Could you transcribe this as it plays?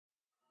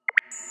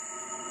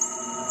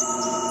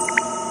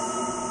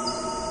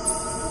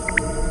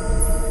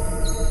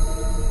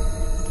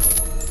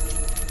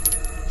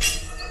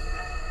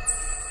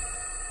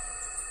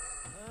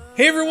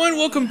Hey everyone,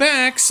 welcome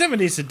back. 7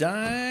 Days to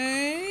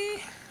Die. You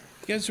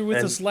guys were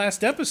with us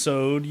last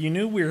episode. You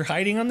knew we were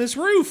hiding on this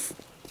roof.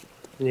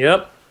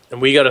 Yep,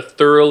 and we gotta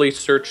thoroughly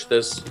search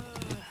this.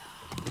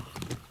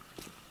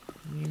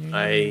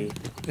 I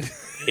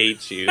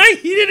hate you. He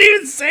didn't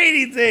even say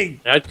anything.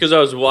 That's because I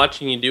was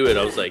watching you do it.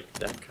 I was like,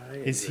 that guy.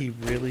 Is he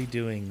really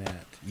doing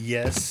that?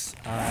 Yes,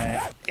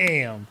 I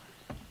am.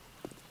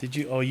 Did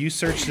you? Oh, you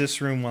searched this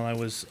room while I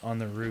was on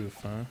the roof,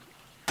 huh?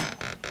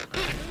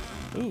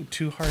 Ooh,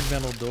 2 hard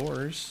metal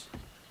doors.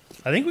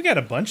 I think we got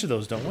a bunch of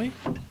those, don't we?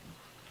 Do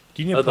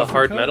you need a the puffer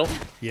hard coat? metal?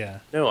 Yeah.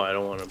 No, I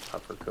don't want a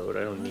puffer coat.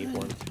 I don't need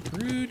one.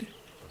 Rude.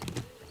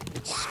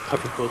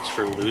 Puffer coats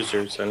for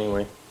losers,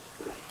 anyway.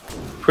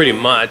 Pretty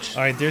much.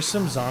 All right, there's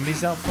some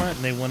zombies out front,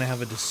 and they want to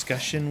have a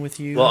discussion with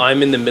you. Well,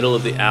 I'm in the middle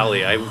of the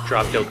alley. I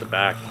dropped out the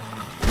back.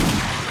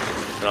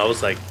 And I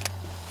was like...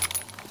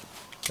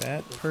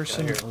 That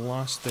person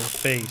lost their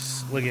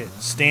face. Look at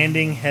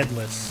standing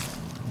headless.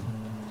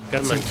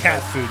 Got some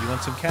cat food. You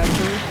want some cat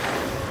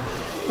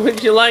food?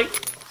 Would you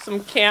like some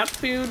cat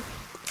food?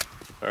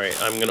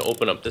 Alright, I'm gonna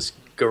open up this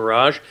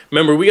garage.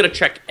 Remember, we gotta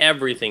check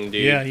everything,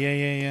 dude.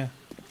 Yeah.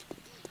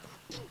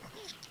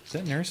 Is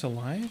that nurse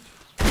alive?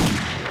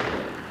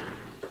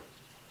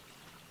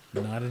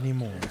 Not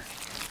anymore.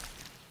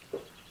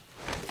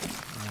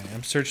 Alright,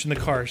 I'm searching the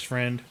cars,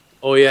 friend.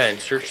 Oh yeah, and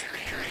search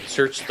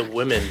the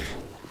women.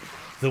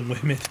 The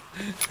women.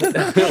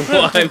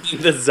 Well, I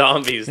mean the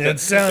zombies. That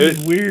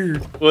sounded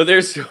weird. Well,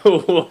 there's a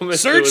woman.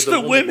 Search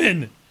the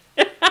women!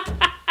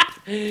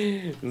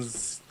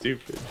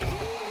 Stupid.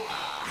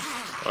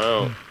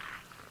 Wow.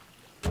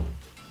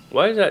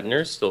 Why is that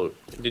nurse still...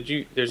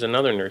 There's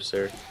another nurse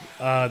there.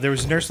 There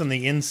was a nurse on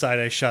the inside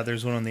I shot.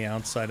 There's one on the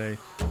outside.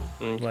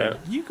 Okay.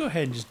 You go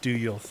ahead and just do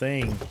your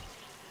thing.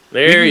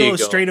 There you go. You can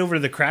go straight over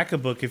to the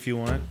Crack-a-Book if you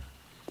want.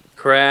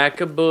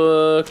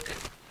 Crack-a-Book.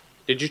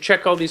 Did you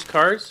check all these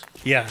cars?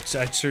 Yeah,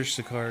 I searched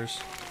the cars.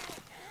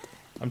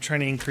 I'm trying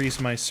to increase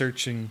my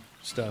searching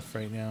stuff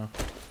right now.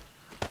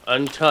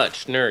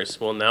 Untouched nurse.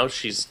 Well, now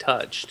she's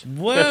touched.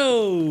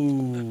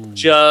 Whoa!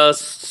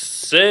 Just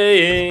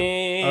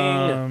saying.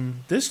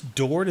 This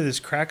door to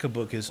this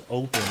Crack-a-Book is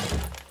open.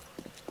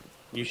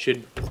 You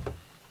should...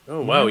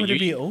 Oh, Why wow. would it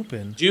be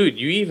open? Dude,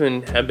 you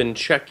even have been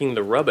checking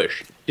the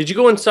rubbish. Did you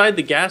go inside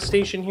the gas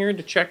station here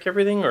to check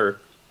everything, or...?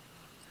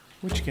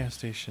 Which gas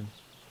station?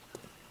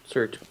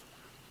 Search.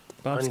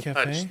 Bob's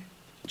Untouched. Cafe?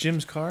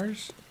 Jim's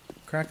Cars?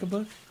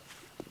 Crack-a-Book?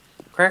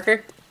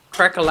 Cracker?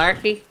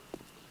 Crack-a-larky?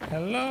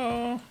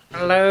 Hello?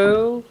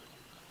 Hello?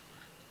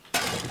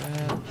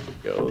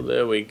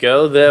 There we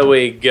go. There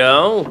we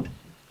go.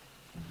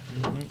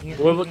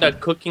 What about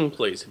that cooking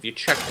place? Have you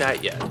checked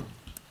that yet?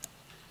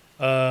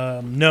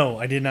 No,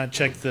 I did not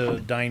check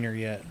the diner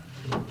yet.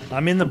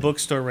 I'm in the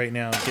bookstore right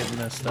now getting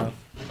this stuff.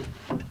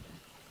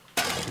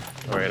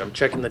 Alright, I'm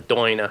checking the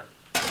diner.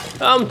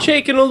 I'm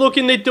taking a look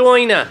in the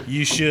diner.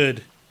 You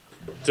should.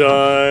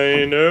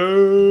 Diner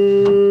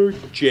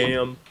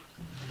jam.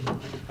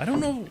 I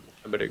don't know.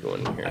 I better go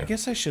in here. I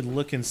guess I should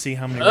look and see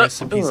how many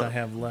recipes I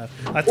have left.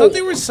 I thought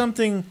there was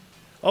something...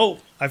 Oh,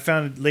 I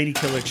found Lady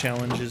Killer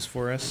challenges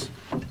for us.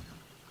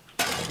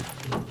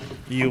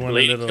 You want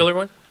Lady a little Killer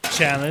one?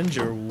 challenge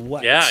or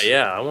what?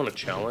 Yeah, I want a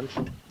challenge.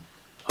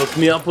 Hook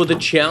me up with a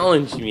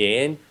challenge,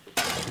 man.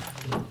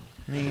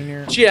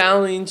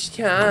 Challenge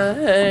time.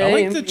 I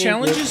like the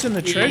challenges and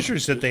the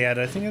treasures that they add.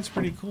 I think that's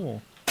pretty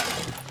cool.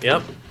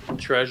 Yep.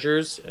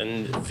 Treasures,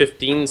 and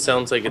 15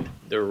 sounds like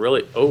they're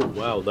really... Oh,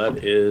 wow,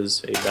 that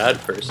is a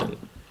bad person.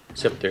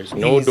 Except there's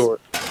no door.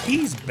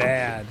 He's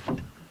bad.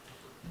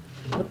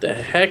 What the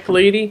heck,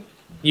 lady?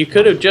 You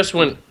could have just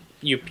went,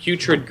 you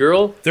putrid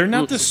girl. They're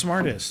not the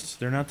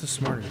smartest. They're not the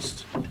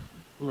smartest. I'm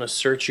gonna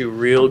search you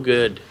real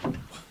good.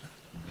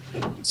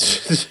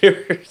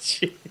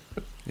 Search you.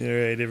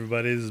 Alright,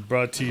 everybody, this is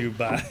brought to you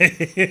by...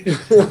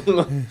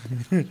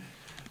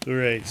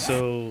 Alright,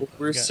 so...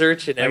 We're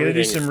searching everything. I gotta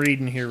do some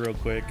reading here real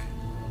quick.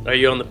 Are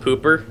you on the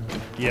pooper?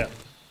 Yeah.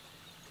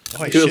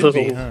 Oh, I Do a should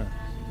little- be, huh?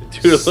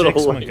 Do a 6 little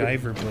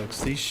MacGyver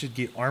books. These should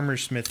get armor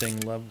smithing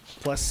level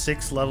plus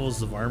 6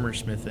 levels of armor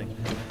smithing.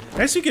 I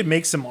guess we could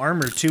make some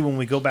armor too when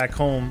we go back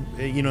home.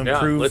 You know,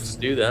 improve. Yeah, let's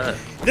do that.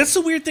 That's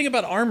the weird thing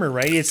about armor,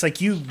 right? It's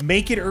like you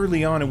make it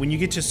early on, and when you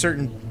get to a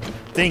certain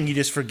thing, you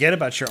just forget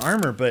about your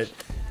armor. But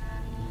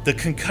the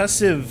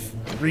concussive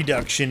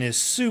reduction is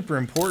super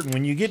important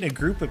when you get in a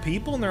group of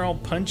people and they're all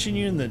punching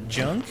you in the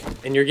junk.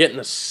 And you're getting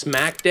a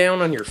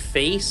smackdown on your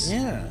face?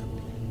 Yeah.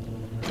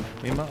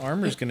 I mean, my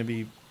armor's going to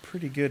be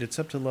pretty good. It's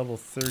up to level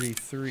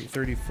 33,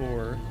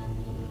 34.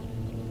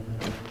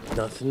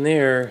 Nothing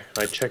there.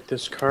 I checked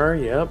this car.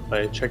 Yep,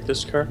 I checked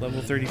this car.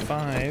 Level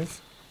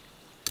 35.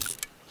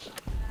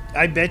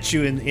 I bet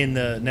you in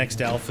the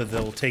next alpha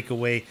they'll take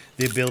away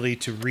the ability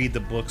to read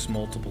the books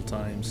multiple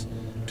times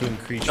to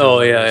increase your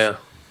levels. Yeah.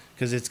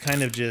 Because it's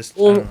kind of just...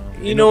 Well,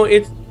 you know,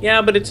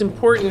 but it's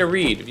important to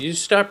read. If you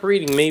stop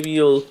reading, maybe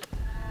you'll,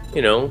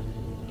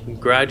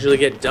 gradually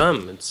get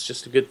dumb. It's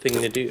just a good thing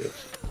to do.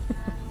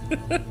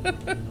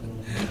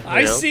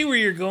 I see where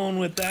you're going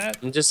with that.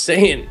 I'm just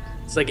saying.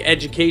 It's like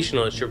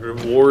educational. It should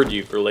reward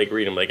you for like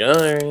reading. Like, all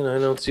right, I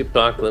don't see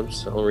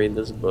apocalypse. I'll read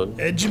this book.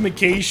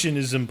 Edumacation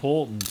is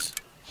important.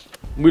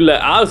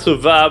 I'll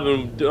survive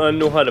and I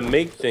know how to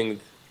make things,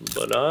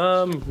 but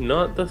I'm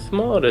not the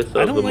smartest.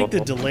 I don't like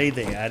the delay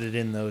they added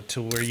in though,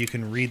 to where you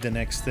can read the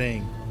next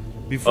thing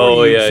before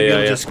Oh, you yeah, should be yeah, able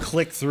to yeah. just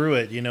click through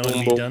it, you know, and Boom,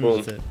 be boom, done boom.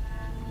 with it.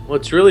 Well,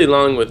 it's really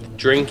long with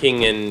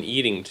drinking and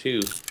eating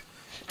too.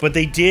 But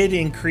they did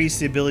increase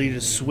the ability to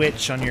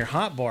switch on your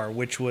hotbar,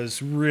 which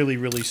was really,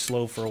 really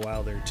slow for a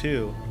while there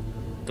too.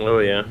 Oh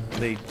yeah.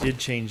 They did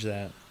change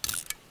that.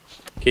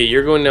 Okay,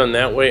 you're going down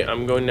that way.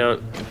 I'm going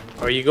down.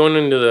 Are you going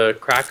into the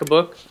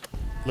Crack-a-Book?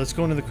 Let's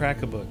go into the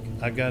Crack-a-Book.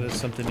 I've got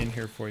something in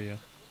here for you.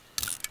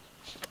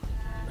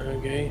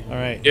 Okay. All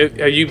right.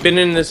 Have you been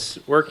in this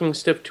working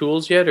stiff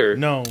tools yet, or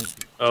No.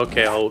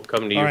 Okay, I'll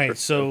come to you. All right.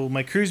 first. So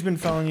my crew's been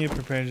following you.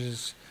 Prepare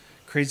this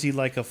crazy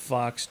like a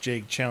fox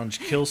Jake challenge.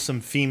 Kill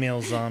some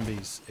female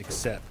zombies.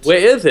 Except Where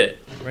is it?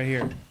 right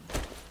here.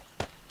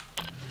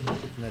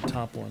 In that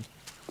top one.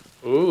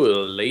 Ooh,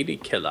 lady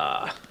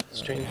killer.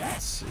 Strange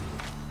Let's see.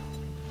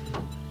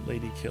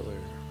 Lady killer.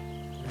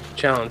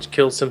 challenge.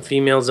 Kill some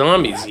female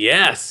zombies.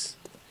 Yes.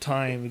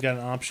 Time. We got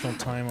an optional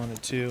time on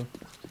it too.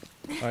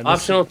 All right,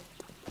 let's Optional.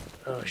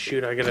 Oh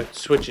shoot! I gotta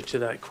switch it to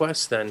that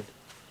quest then. see.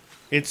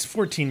 It's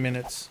 14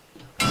 minutes.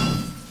 How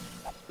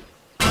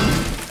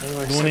do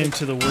I Going set it?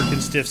 into the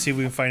working stiff. See if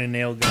we can find a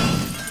nail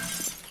gun.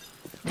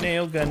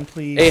 Nail gun,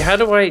 please. Hey, how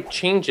do I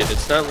change it?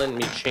 It's not letting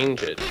me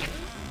change it.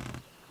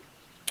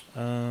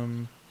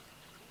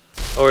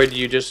 Or do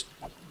you just?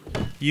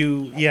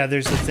 Yeah,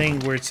 there's a thing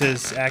where it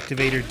says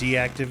activate or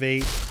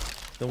deactivate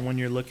the one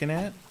you're looking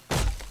at.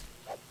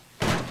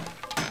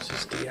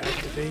 Just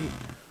deactivate?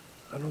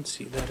 I don't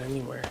see that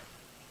anywhere.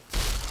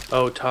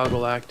 Oh,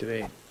 toggle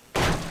activate.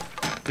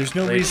 There's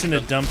no Wait, reason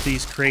to dump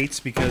these crates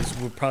because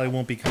we probably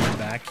won't be coming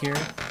back here.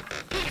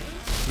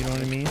 You know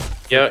what I mean?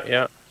 Yeah,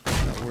 yeah.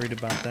 Not worried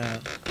about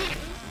that.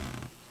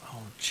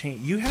 Oh,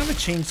 you have a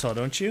chainsaw,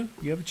 don't you?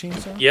 You have a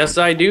chainsaw? Yes,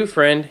 I do,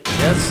 friend.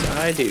 Yes,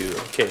 I do.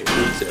 Okay,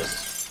 who's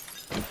this?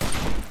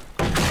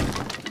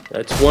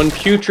 That's one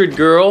putrid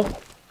girl.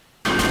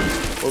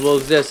 What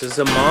was this? Is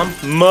this a mom?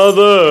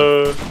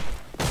 Mother!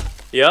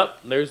 Yep,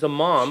 there's a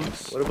mom.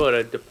 What about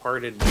a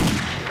departed...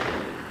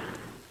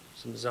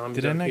 Some zombies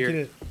Did I up not here. get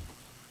it?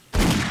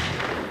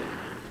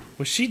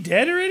 Was she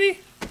dead already?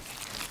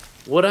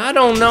 What? I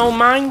don't know,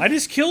 mine. I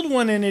just killed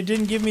one and it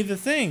didn't give me the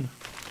thing.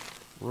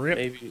 Rip.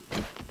 Maybe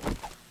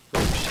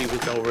she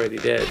was already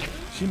dead.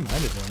 She might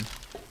have been.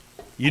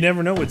 You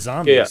never know with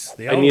zombies. Yeah,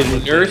 They I need a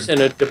always nurse dead.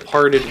 and a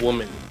departed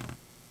woman.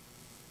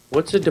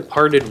 What's a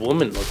departed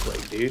woman look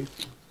like, dude?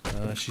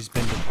 She's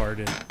been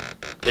departed.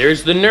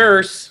 There's the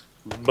nurse.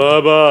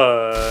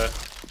 Bye-bye.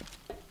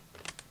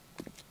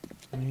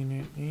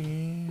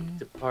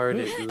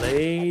 Departed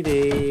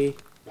lady.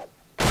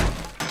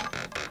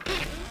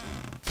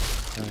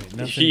 Alright,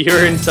 nothing,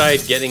 You're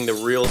inside getting the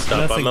real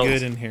stuff. nothing I'm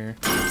good out. in here.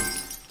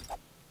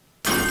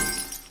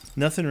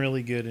 Nothing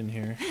really good in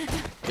here.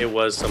 It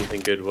was something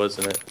good,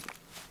 wasn't it?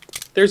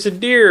 There's a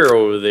deer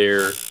over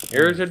there.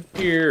 There's a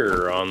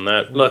deer on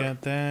that. We Look,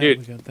 got that. dude.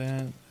 We got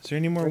that. Is there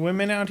any more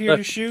women out here Look.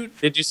 to shoot?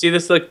 Did you see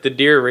this? Look, the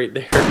deer right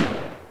there.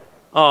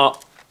 Oh,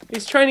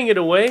 he's trying to get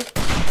away.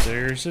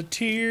 There's a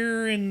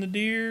tear in the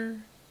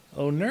deer.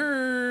 Oh,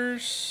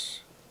 nurse.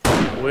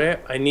 Where?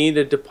 I need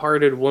a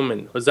departed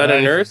woman. Was that a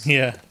nurse?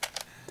 Yeah. that.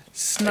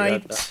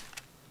 Sniped.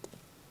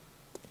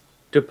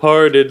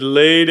 Departed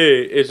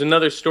lady. There's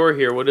another store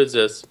here. What is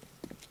this?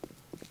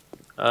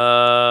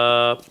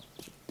 Poppin'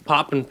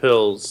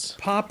 pills.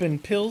 Popping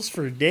pills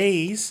for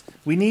days.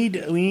 We need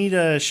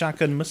a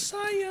shotgun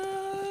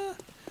messiah,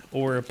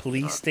 or a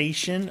police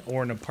station,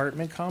 or an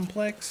apartment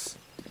complex.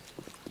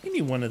 We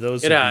need one of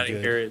those. Get would be out of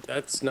good. here.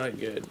 That's not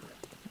good.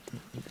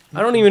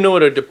 I don't even know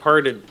what a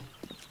departed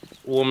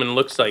woman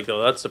looks like,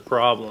 though. That's the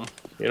problem.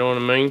 You know what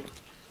I mean?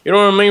 You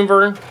know what I mean,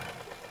 Vern?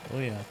 Oh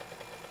yeah.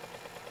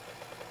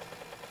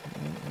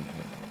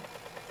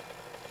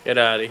 Get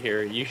out of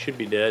here. You should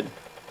be dead.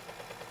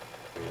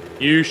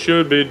 You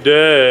should be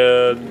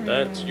dead.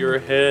 That's your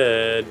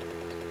head.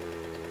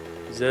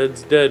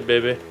 Zed's dead,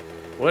 baby.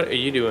 What are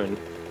you doing?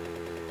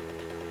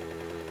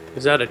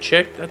 Is that a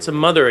chick? That's a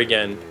mother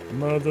again.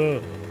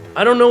 Mother.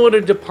 I don't know what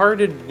a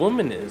departed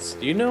woman is.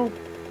 Do you know?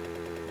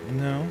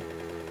 No.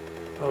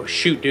 Oh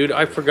shoot, dude!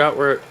 I forgot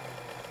where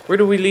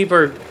do we leave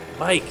our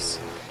bikes?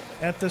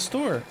 At the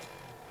store.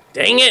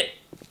 Dang it!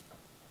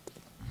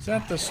 It's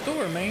at the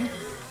store, man.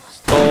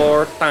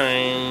 Store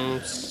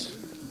times.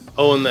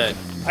 Oh, and that.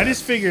 I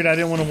just figured I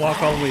didn't want to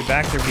walk all the way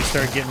back there if we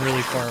started getting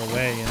really far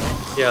away, you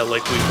know? Yeah,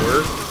 like we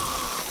were.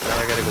 Now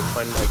I gotta go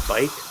find my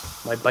bike.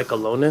 My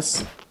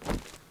bike-aloneness.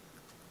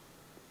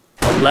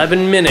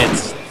 11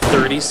 minutes,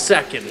 30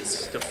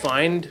 seconds to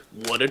find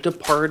what a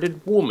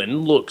departed woman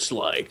looks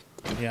like.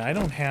 Yeah, I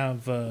don't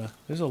have,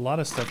 there's a lot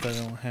of stuff that I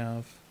don't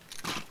have.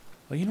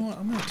 Well, you know what?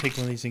 I'm going to take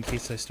one of these in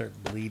case I start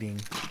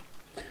bleeding.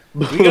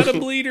 We got a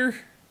bleeder.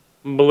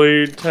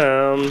 Bleed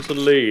times,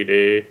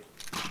 lady.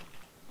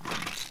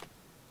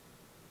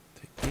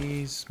 Take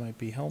these, might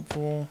be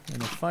helpful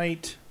in a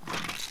fight.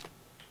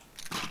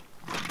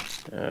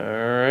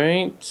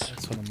 Alright.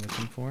 That's what I'm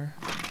looking for.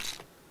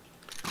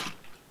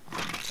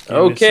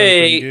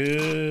 Okay.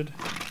 Good.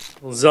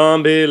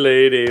 Zombie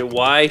lady.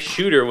 Why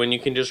shoot her when you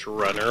can just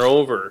run her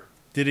over?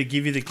 Did it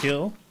give you the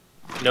kill?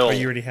 No. Or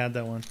you already had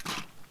that one?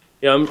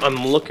 Yeah, I'm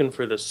looking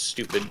for the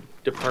stupid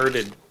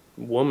departed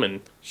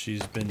woman.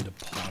 She's been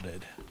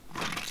departed.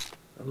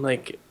 I'm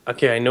like,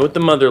 okay, I know what the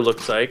mother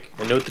looks like.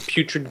 I know what the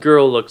putrid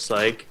girl looks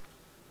like.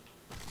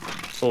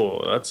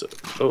 Oh,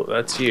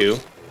 that's you.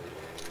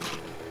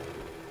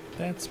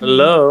 That's me.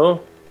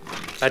 Hello,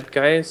 bad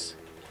guys.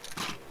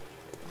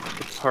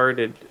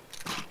 Departed.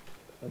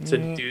 That's a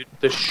dude with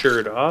the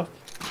shirt off.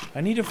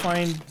 I need to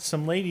find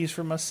some ladies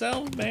for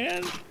myself,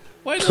 man.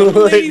 Why don't the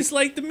ladies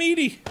like the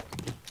meaty?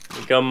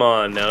 Come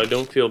on now,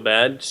 don't feel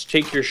bad. Just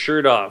take your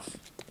shirt off.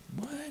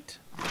 What?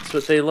 That's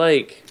what they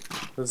like.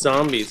 The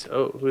zombies.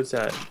 Oh, who's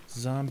that?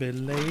 Zombie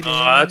lady.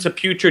 Oh, that's a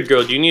putrid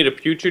girl. Do you need a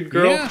putrid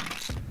girl? Yeah.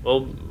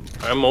 Well,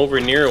 I'm over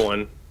near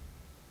one.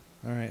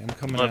 Alright, I'm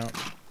coming out.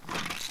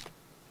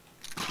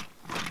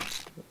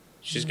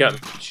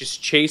 She's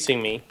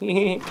chasing me.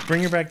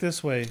 Bring her back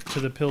this way to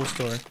the pill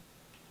store.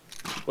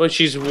 Well,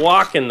 she's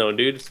walking though,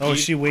 dude. Oh, is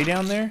she way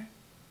down there?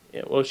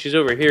 Yeah, well, she's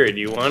over here. Do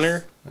you want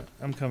her?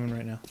 I'm coming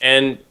right now.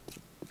 And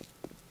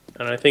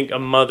I think a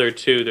mother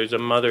too. There's a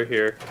mother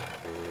here.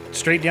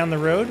 Straight down the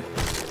road?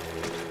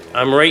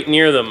 I'm right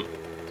near them.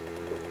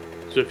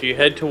 So if you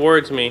head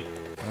towards me.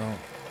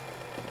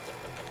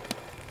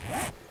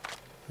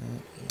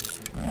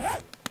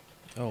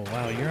 Oh,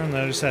 wow, you're on the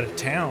other side of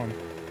town.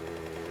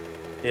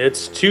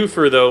 It's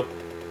twofer though.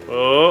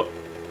 Oh,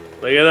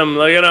 look at them!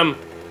 Look at them!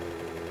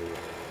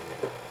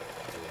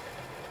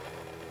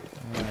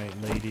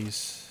 Alright,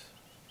 ladies.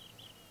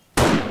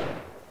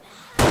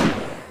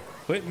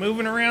 Quit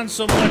moving around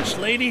so much,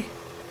 lady.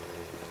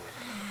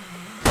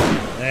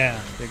 Yeah,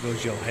 there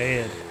goes your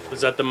head.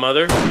 Was that the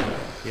mother?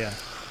 Yeah,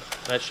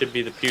 That should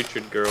be the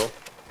putrid girl.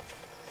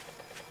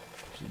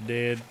 she's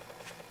dead.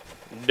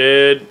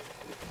 Dead.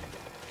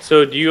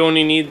 So do you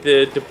only need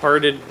the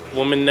departed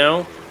woman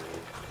now?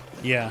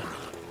 Yeah.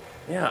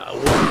 Yeah.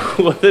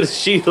 What does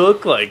she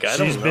look like? I don't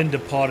know. She's been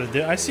departed.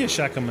 I see a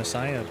Shaka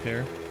Messiah up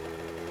here.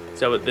 Is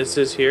that what this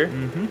is here?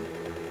 Mm-hmm.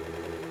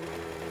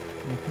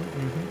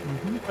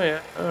 Oh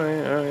yeah. All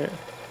right. All right.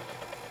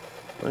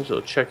 Might as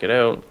well check it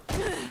out.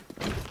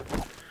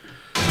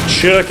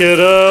 Check it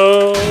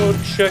out.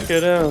 Check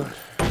it out.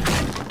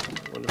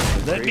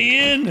 Let me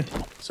in.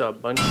 Saw a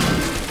bunch.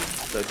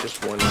 Is that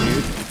just one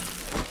dude?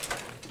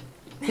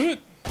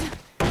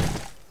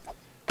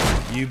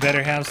 You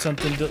better have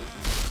something to...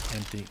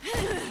 Empty.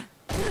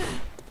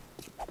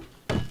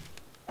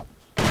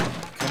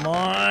 Come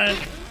on.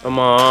 Come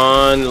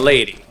on,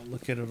 lady. I'll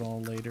look at it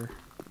all later.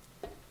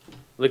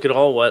 Look at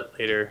all what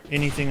later?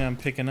 Anything I'm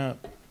picking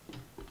up.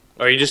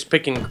 Are you just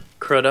picking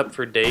crud up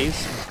for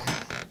days?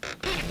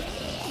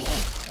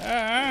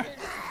 Ah!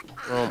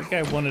 Well, That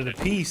guy wanted a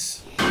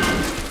piece.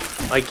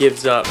 I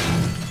gives up.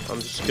 I'm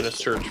just gonna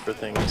search for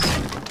things.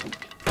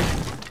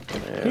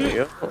 There we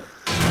go.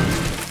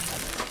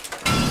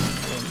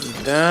 Don't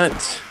need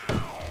that.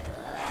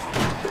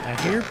 I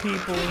hear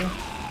people.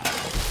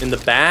 In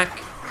the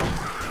back.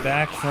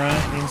 Back,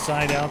 front,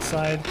 inside,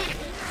 outside.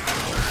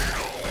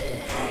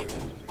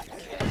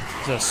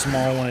 It's a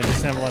small one. It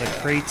doesn't have a lot of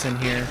crates in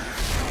here.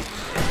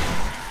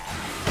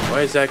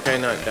 Why is that guy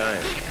not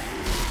dying?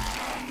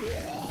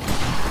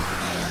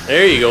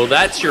 There you go.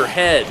 That's your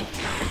head.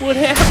 What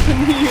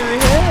happened to your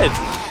head?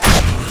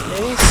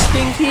 Hey,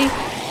 Stinky.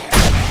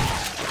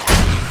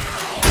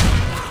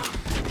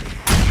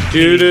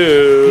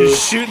 Doo-doo.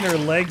 Just shooting their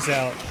legs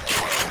out.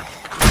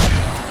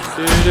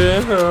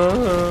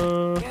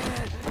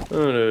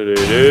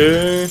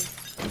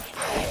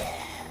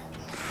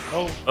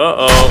 Oh.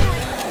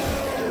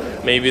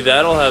 Uh-oh. Maybe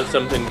that'll have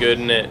something good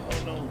in it.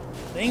 Oh no.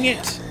 Dang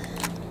it.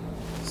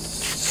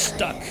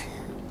 Stuck.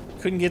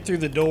 Couldn't get through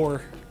the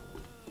door.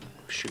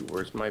 Shoot,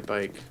 where's my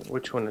bike?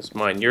 Which one is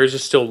mine? Yours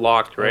is still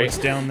locked, Oh, right? it's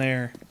down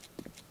there.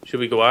 Should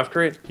we go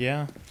after it?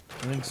 Yeah,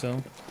 I think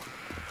so.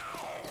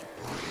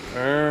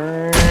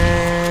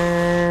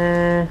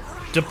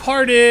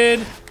 Departed.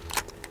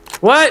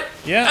 What?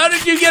 Yeah. How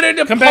did you get it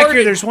departed? Come back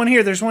here. There's one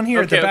here. There's one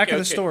here at the Okay, back okay,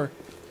 of the okay. store.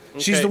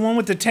 She's Okay. the one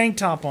with the tank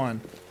top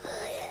on.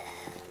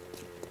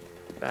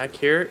 Back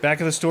here? Back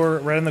of the store,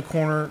 right in the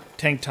corner,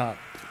 tank top.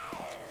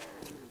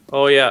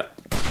 Oh, yeah.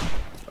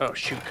 Oh,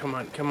 shoot. Come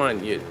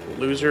on, you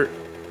loser.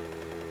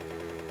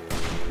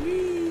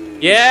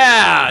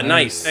 Yeah!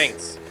 Nice,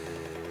 thanks.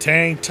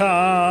 Tank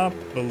top,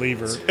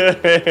 believer.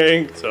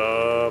 Thanks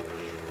up.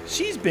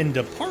 She's been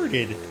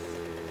departed.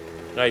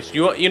 Nice.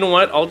 You know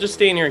what? I'll just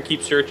stay in here and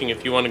keep searching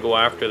if you want to go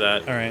after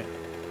that. All right.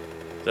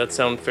 Does that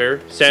sound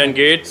fair? Sound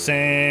good?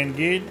 Sound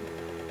good.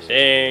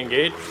 Sound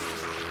good.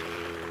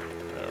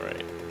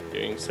 Alright.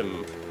 Doing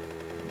some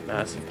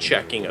massive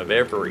checking of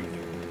every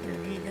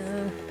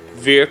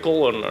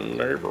vehicle in the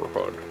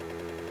neighborhood.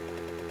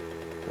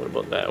 What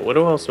about that? What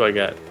else do I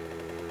got?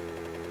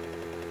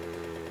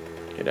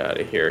 Get out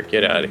of here.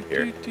 Get out of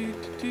here.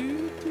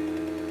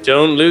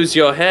 Don't lose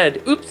your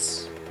head.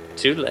 Oops.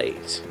 Too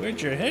late.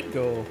 Where'd your head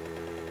go?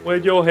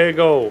 Where'd your hair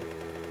go?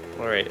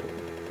 Alright.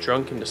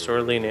 Drunk and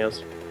disorderly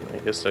nails. I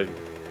guess I'd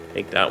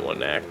make that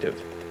one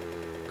active.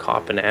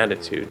 Cop and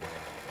attitude.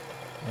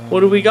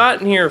 What do we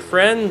got in here,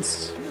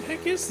 friends? What the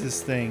heck is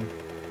this thing?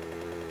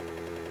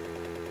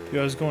 Dude,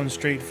 I was going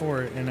straight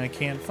for it, and I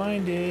can't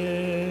find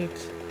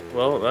it.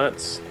 Well,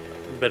 that's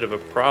a bit of a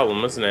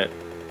problem, isn't it?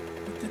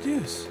 What the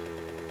deuce?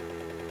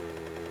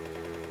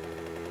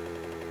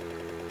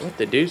 What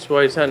the deuce?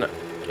 Why is that not...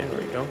 Okay, there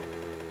we go.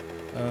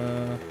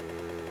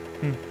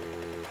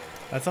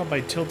 I thought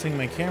by tilting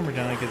my camera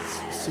down I could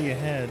see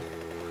ahead.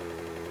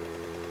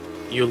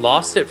 You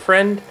lost it,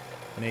 friend?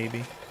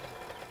 Maybe.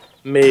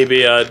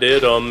 Maybe I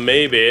did, or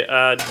maybe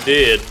I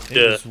did.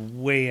 It was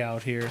way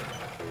out here.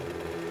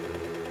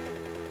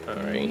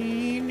 Alright.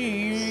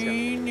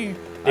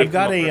 I've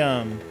got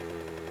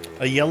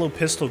a yellow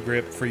pistol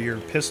grip for your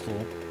pistol.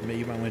 Maybe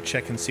you might want to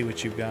check and see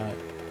what you've got.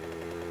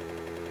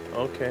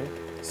 Okay.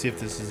 See if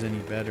this is any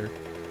better.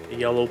 A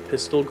yellow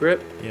pistol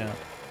grip? Yeah.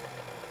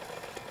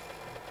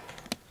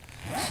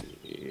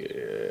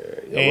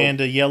 Yellow. And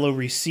a yellow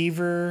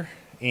receiver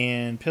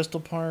and pistol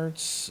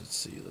parts. Let's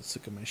see. Let's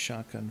look at my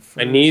shotgun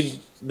first. I need...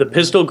 The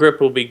pistol grip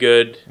will be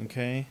good.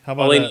 Okay. How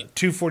about a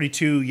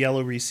 242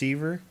 yellow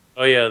receiver?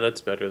 Oh yeah,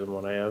 that's better than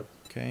what I have.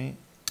 Okay.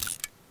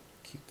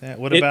 Keep that.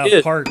 What about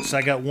parts?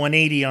 I got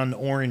 180 on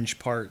orange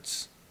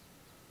parts.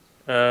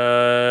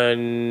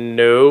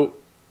 No.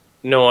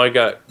 No, I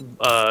got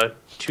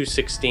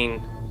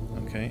 216.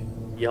 Okay.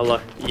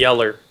 Yeller.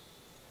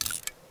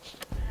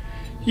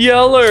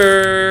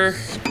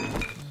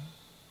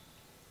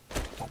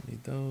 Don't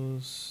need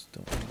those.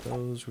 Don't need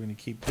those. We're gonna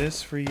keep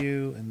this for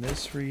you and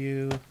this for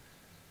you.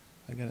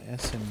 I got an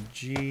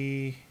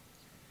SMG.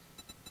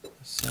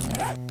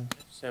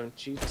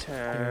 SMG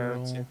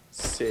Town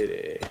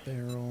City.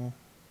 Barrel.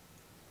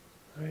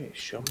 Alright,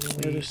 show me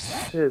where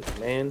this is,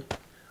 man.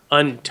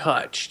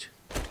 Untouched.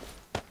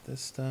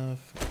 This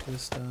stuff,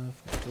 this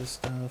stuff, this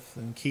stuff.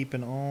 And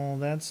keeping all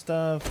that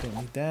stuff. Don't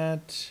need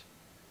that.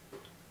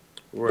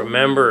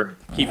 Remember,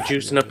 keep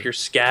juicing up your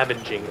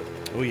scavenging.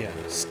 Oh yeah,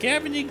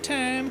 scavenging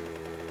time.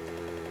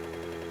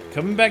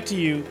 Coming back to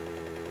you.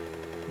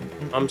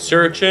 I'm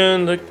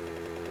searching the...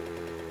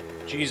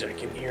 Jeez, I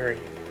can hear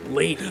you.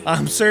 Lady.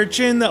 I'm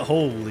searching the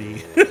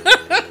holy.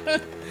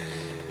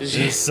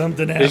 There's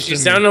something after She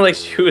sounded like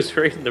she was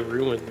right in the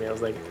room with me. I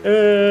was like,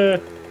 You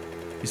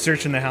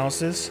searching the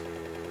houses?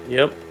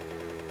 Yep.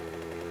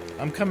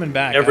 I'm coming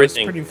back.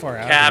 Everything. I was pretty far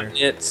out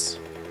Cabinets.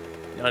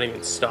 Not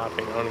even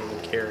stopping. I don't even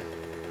care.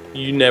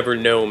 You never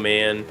know,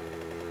 man.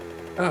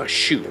 Oh,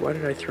 shoot. Why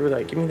did I throw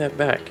that? Give me that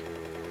back.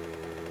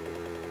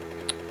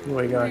 What do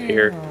I got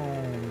here?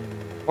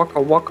 Waka,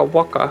 waka,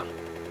 waka.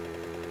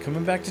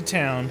 Coming back to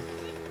town.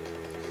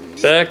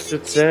 Back to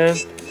town.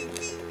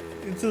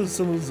 Until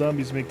some of those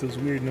zombies make those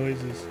weird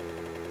noises.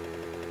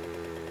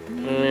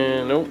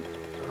 Nope.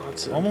 Oh,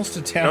 almost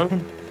to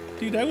town.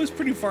 Dude, I was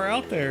pretty far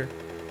out there.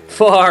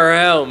 Far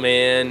out,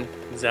 man.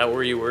 Is that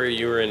where you were?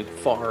 You were in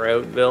Far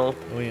Outville?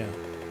 Oh, yeah.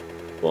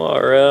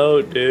 Far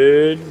out,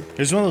 dude.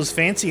 There's one of those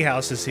fancy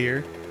houses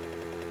here.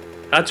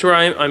 That's where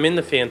I'm in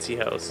the fancy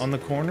house. On the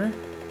corner?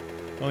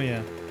 Oh,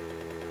 yeah.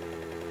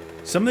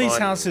 Some of these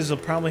houses will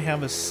probably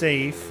have a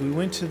safe. We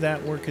went to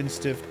that Working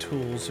Stiff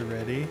Tools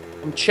already.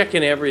 I'm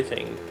checking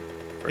everything.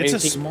 It's a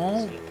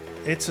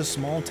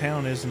small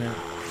town, isn't it?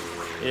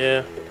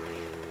 Yeah.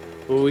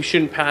 Well, we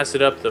shouldn't pass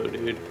it up though,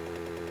 dude.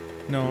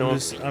 No,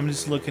 I'm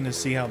just looking to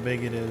see how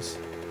big it is.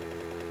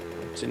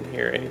 What's in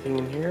here? Anything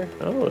in here?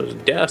 Oh, there's a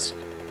desk.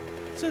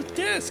 It's a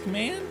desk,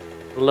 man.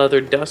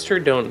 Leather duster,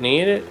 don't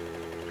need it.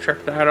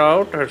 Check that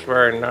out. That's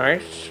very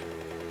nice.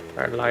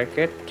 I like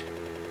it.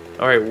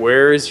 Alright,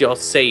 where is your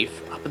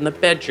safe? Up in the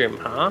bedroom,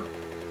 huh?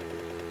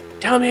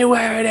 Tell me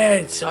where it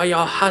is, or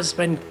your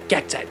husband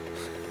gets it.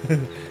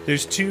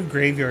 There's 2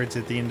 graveyards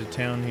at the end of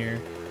town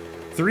here.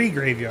 3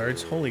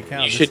 graveyards. Holy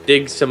cow. You should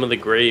dig some of the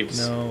graves.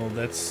 No,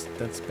 that's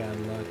bad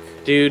luck.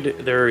 Dude,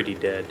 they're already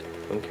dead.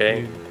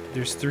 Okay? Dude,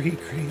 there's 3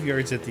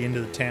 graveyards at the end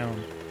of the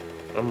town.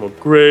 I'm a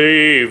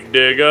grave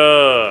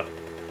digger.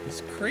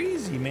 It's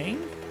crazy,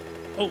 man.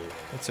 Oh,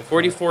 that's a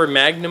 44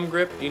 Magnum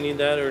grip. Do you need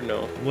that or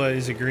no? What,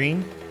 is it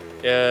green?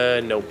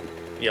 Nope.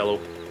 Yellow.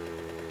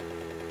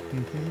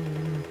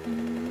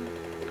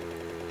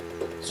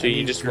 So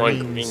you just want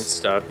green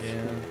stuff.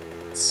 Yeah.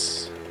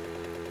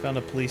 Found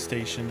a police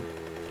station.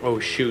 Oh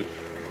shoot.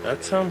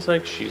 That sounds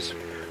like she's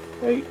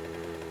right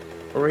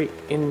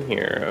in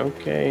here.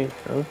 Okay.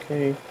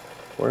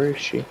 Where is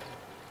she?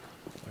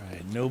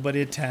 Alright,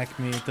 nobody attacked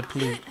me at the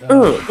police.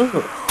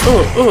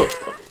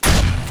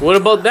 What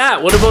about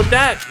that? What about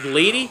that,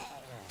 lady?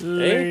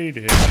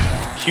 Lady.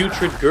 Hey?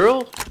 Putrid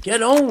girl?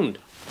 Get owned.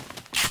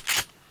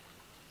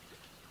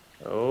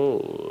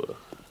 Oh.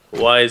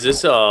 Why is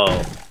this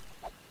all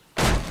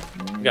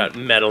got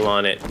metal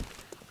on it?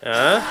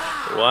 Huh?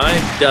 Why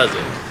does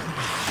it?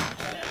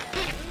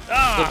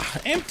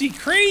 Empty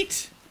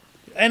crate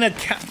and a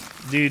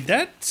dude,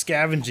 that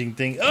scavenging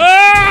thing.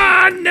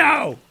 Ah,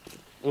 no!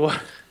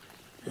 What?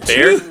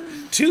 Bear?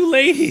 Two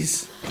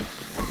ladies.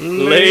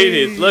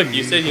 Ladies. Look,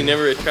 you said you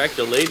never attract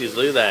the ladies.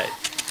 Look at that.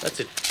 That's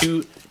a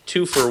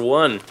two for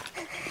one.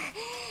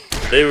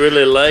 They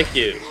really like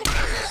you.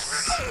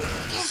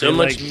 So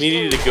much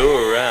meat to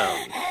go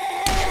around.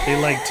 They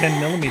like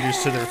 10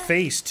 millimeters to their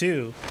face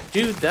too.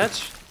 Dude,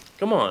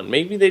 come on.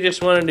 Maybe they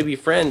just wanted to be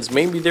friends.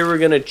 Maybe they were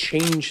gonna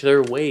change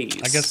their ways.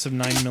 I got some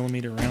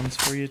 9mm rounds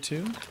for you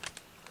too.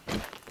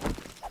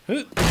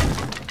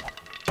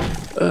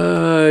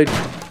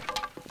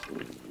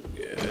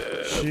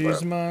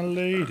 She's my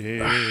lady,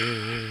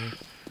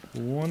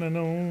 one and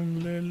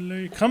only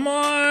lady. Come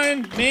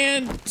on,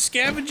 man!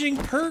 Scavenging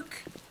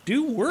perk,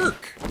 do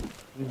work.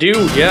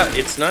 Dude, yeah,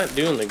 it's not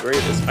doing the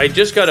greatest. I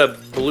just got a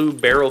blue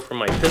barrel from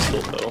my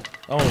pistol, though.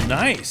 Oh,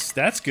 nice.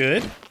 That's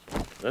good.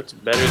 That's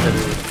better than...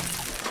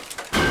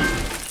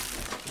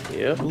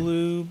 Yep.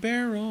 Blue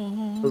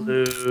barrel.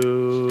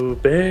 Blue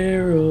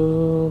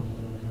barrel.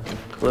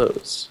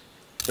 Close.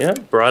 Yeah,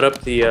 brought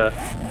up the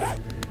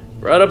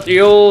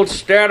old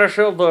status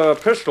of the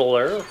pistol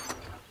there.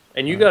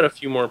 And you got a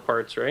few more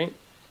parts, right?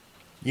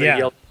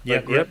 Yeah.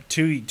 Yep.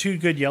 Two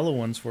good yellow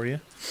ones for you.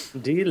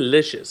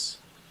 Delicious.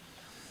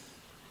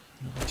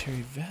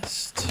 Military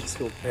vest.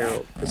 Pistol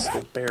barrel,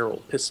 pistol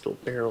barrel, pistol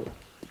barrel.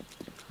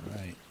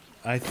 Right.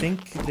 I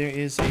think there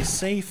is a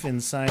safe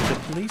inside the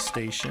police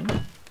station.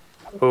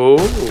 Oh.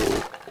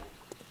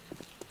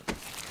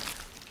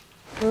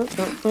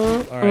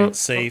 Alright,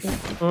 safe.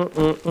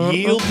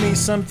 Yield me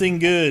something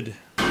good.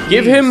 Please.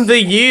 Give him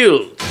the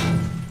yield.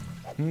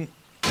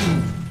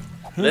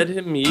 Let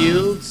him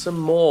yield some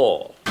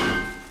more.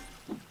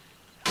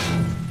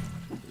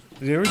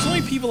 There was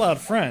only people out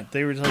front.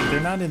 They were like, they're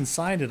not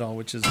inside at all,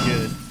 which is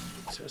good.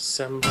 To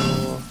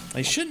assemble.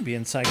 They shouldn't be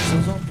inside because it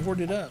was all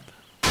boarded up.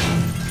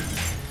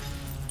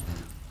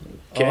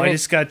 Okay. Oh, I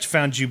just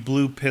found you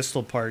blue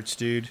pistol parts,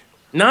 dude.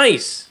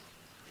 Nice.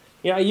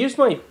 Yeah, I used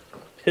my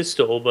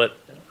pistol, but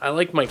I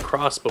like my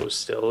crossbow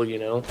still, you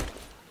know.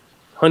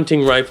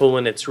 Hunting rifle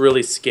when it's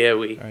really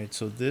scary. Alright,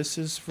 so this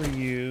is for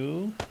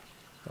you.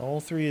 All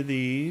three of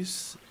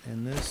these.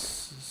 And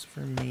this is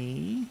for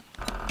me.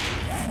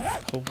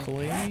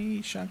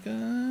 Hopefully,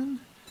 shotgun.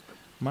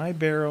 My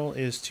barrel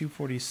is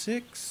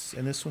 246,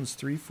 and this one's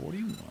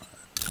 341.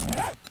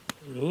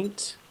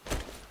 Neat.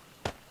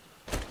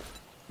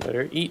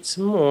 Better eat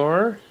some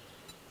more.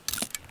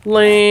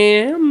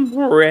 Lamb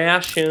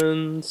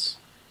rations.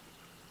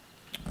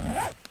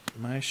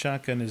 My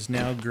shotgun is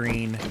now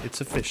green.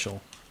 It's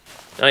official.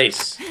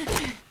 Nice.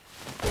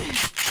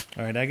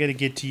 Alright, I gotta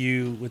get to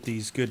you with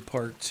these good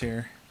parts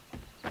here.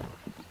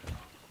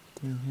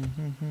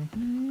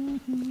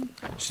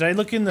 Should I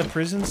look in the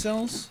prison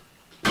cells?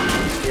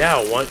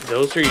 Yeah,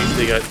 those are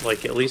usually got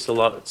like at least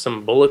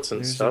some bullets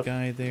and stuff. There's a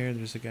guy there.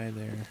 There's a guy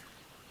there.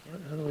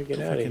 How do we get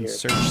out of I can here?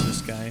 search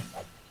this guy.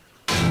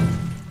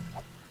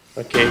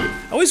 Okay.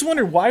 I always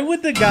wonder, why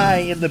would the guy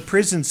in the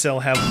prison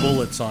cell have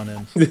bullets on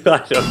him?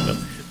 I don't know.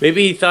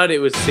 Maybe he thought it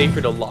was safer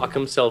to lock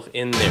himself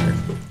in there.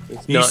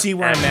 You see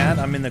where I'm at?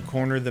 I'm in the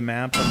corner of the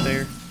map up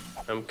there.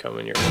 I'm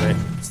coming your way.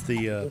 It's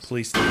the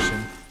police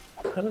station.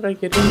 How did I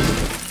get in here?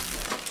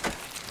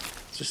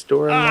 Is this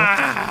door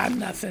unlocked?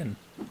 Nothing.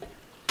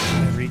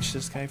 Can I reach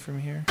this guy from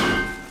here?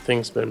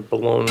 Thing's been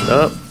blown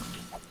up.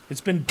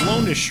 It's been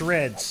blown to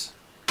shreds.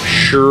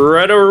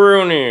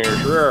 Shredderoonie.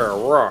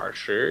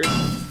 Sure.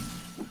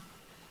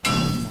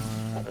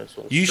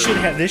 You should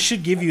have. This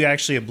should give you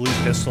actually a blue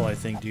pistol, I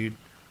think, dude.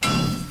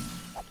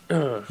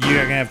 You're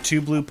gonna have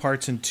 2 blue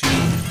parts and 2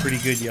 pretty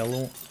good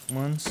yellow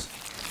ones.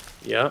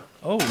 Yeah.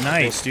 Oh,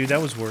 nice, dude.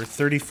 That was worth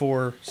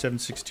 34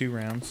 7.62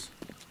 rounds.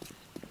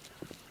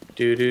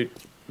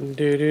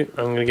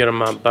 I'm gonna get on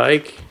my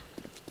bike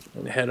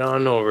and head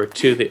on over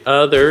to the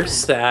other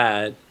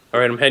side. All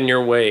right, I'm heading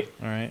your way.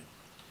 All right.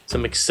 So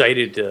I'm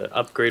excited to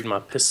upgrade my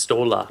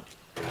pistola.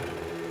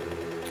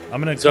 I'm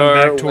gonna come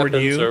back toward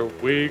you.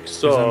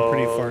 Because I'm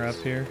pretty far up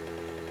here.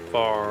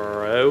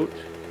 Far out.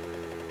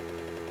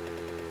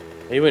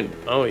 You went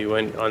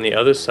on the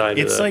other side.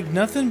 It's like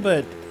nothing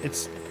but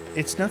it's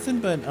nothing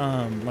but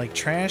like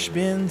trash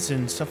bins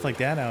and stuff like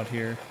that out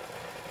here.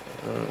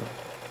 Oh,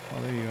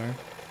 there you are.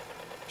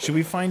 Should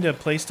we find a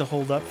place to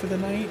hold up for the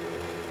night?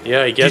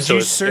 Yeah, I guess. Did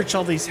you search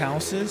all these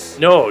houses?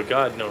 No,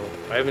 God, no.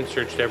 I haven't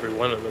searched every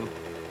one of them.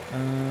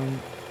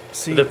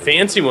 See, the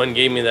fancy one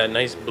gave me that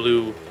nice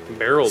blue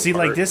barrel. See,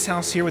 like this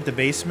house here with the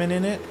basement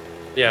in it.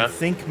 Yeah. I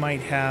think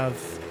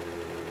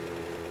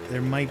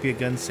there might be a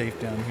gun safe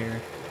down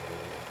here.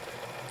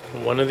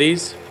 One of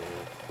these?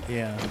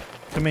 Yeah.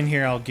 Come in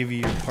here, I'll give you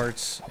your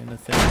parts in the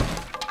thing.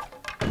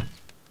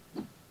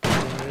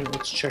 Alright,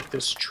 let's check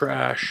this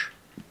trash.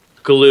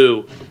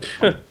 Glue.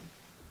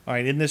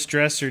 Alright, in this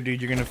dresser,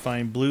 dude, you're going to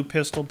find blue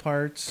pistol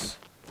parts,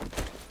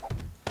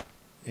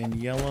 and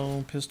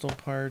yellow pistol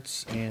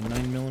parts, and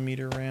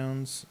 9mm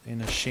rounds,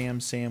 and a sham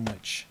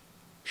sandwich.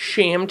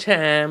 Sham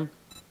time.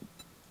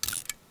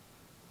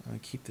 I'll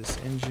keep this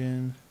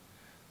engine.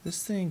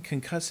 This thing,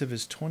 concussive,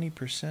 is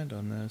 20%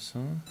 on this,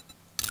 huh?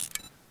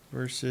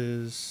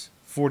 Versus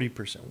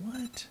 40%.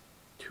 What?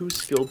 2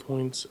 skill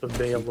points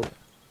available.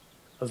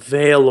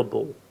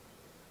 Available.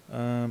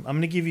 I'm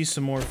going to give you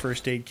some more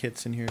first aid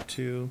kits in here,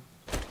 too.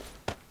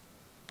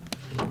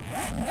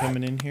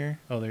 coming in here?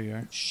 Oh, there you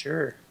are.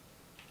 Sure.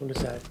 What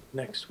is that?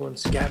 Next one,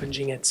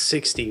 scavenging at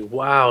 60.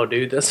 Wow,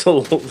 dude, that's a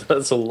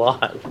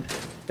lot.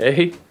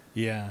 Hey?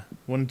 Yeah.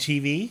 One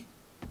TV?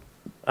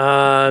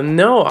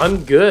 No,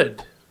 I'm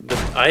good. But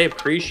I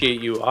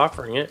appreciate you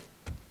offering it.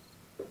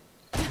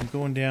 I'm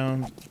going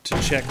down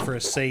to check for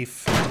a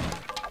safe.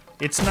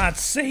 It's not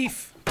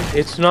safe.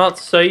 It's not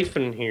safe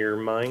in here,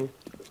 mine.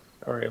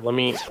 All right, let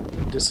me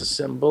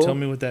disassemble. Tell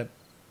me what that...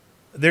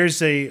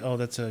 There's a... Oh,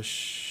 that's a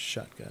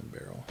shotgun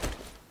barrel. I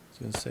was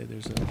going to say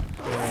there's a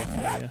barrel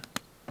for you.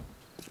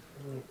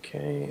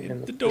 Okay.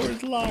 And The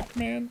door's locked,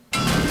 man.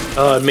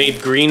 oh, it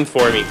made green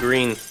for me.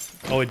 Green.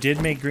 Oh, it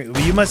did make green.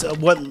 Well, you must...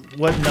 What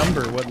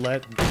number? What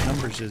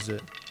numbers is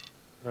it?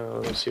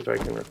 Let me see if I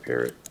can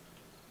repair it.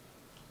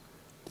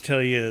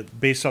 Tell you,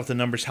 based off the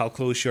numbers, how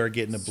close you are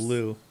getting a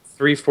blue.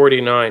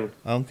 349.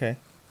 Okay.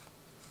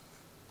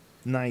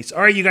 Nice.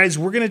 All right, you guys,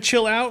 we're going to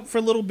chill out for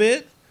a little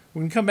bit.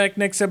 We're going to come back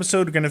next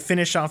episode. We're going to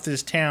finish off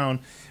this town.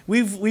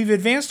 We've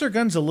advanced our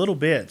guns a little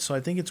bit, so I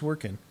think it's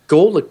working.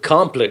 Goal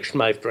accomplished,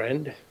 my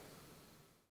friend.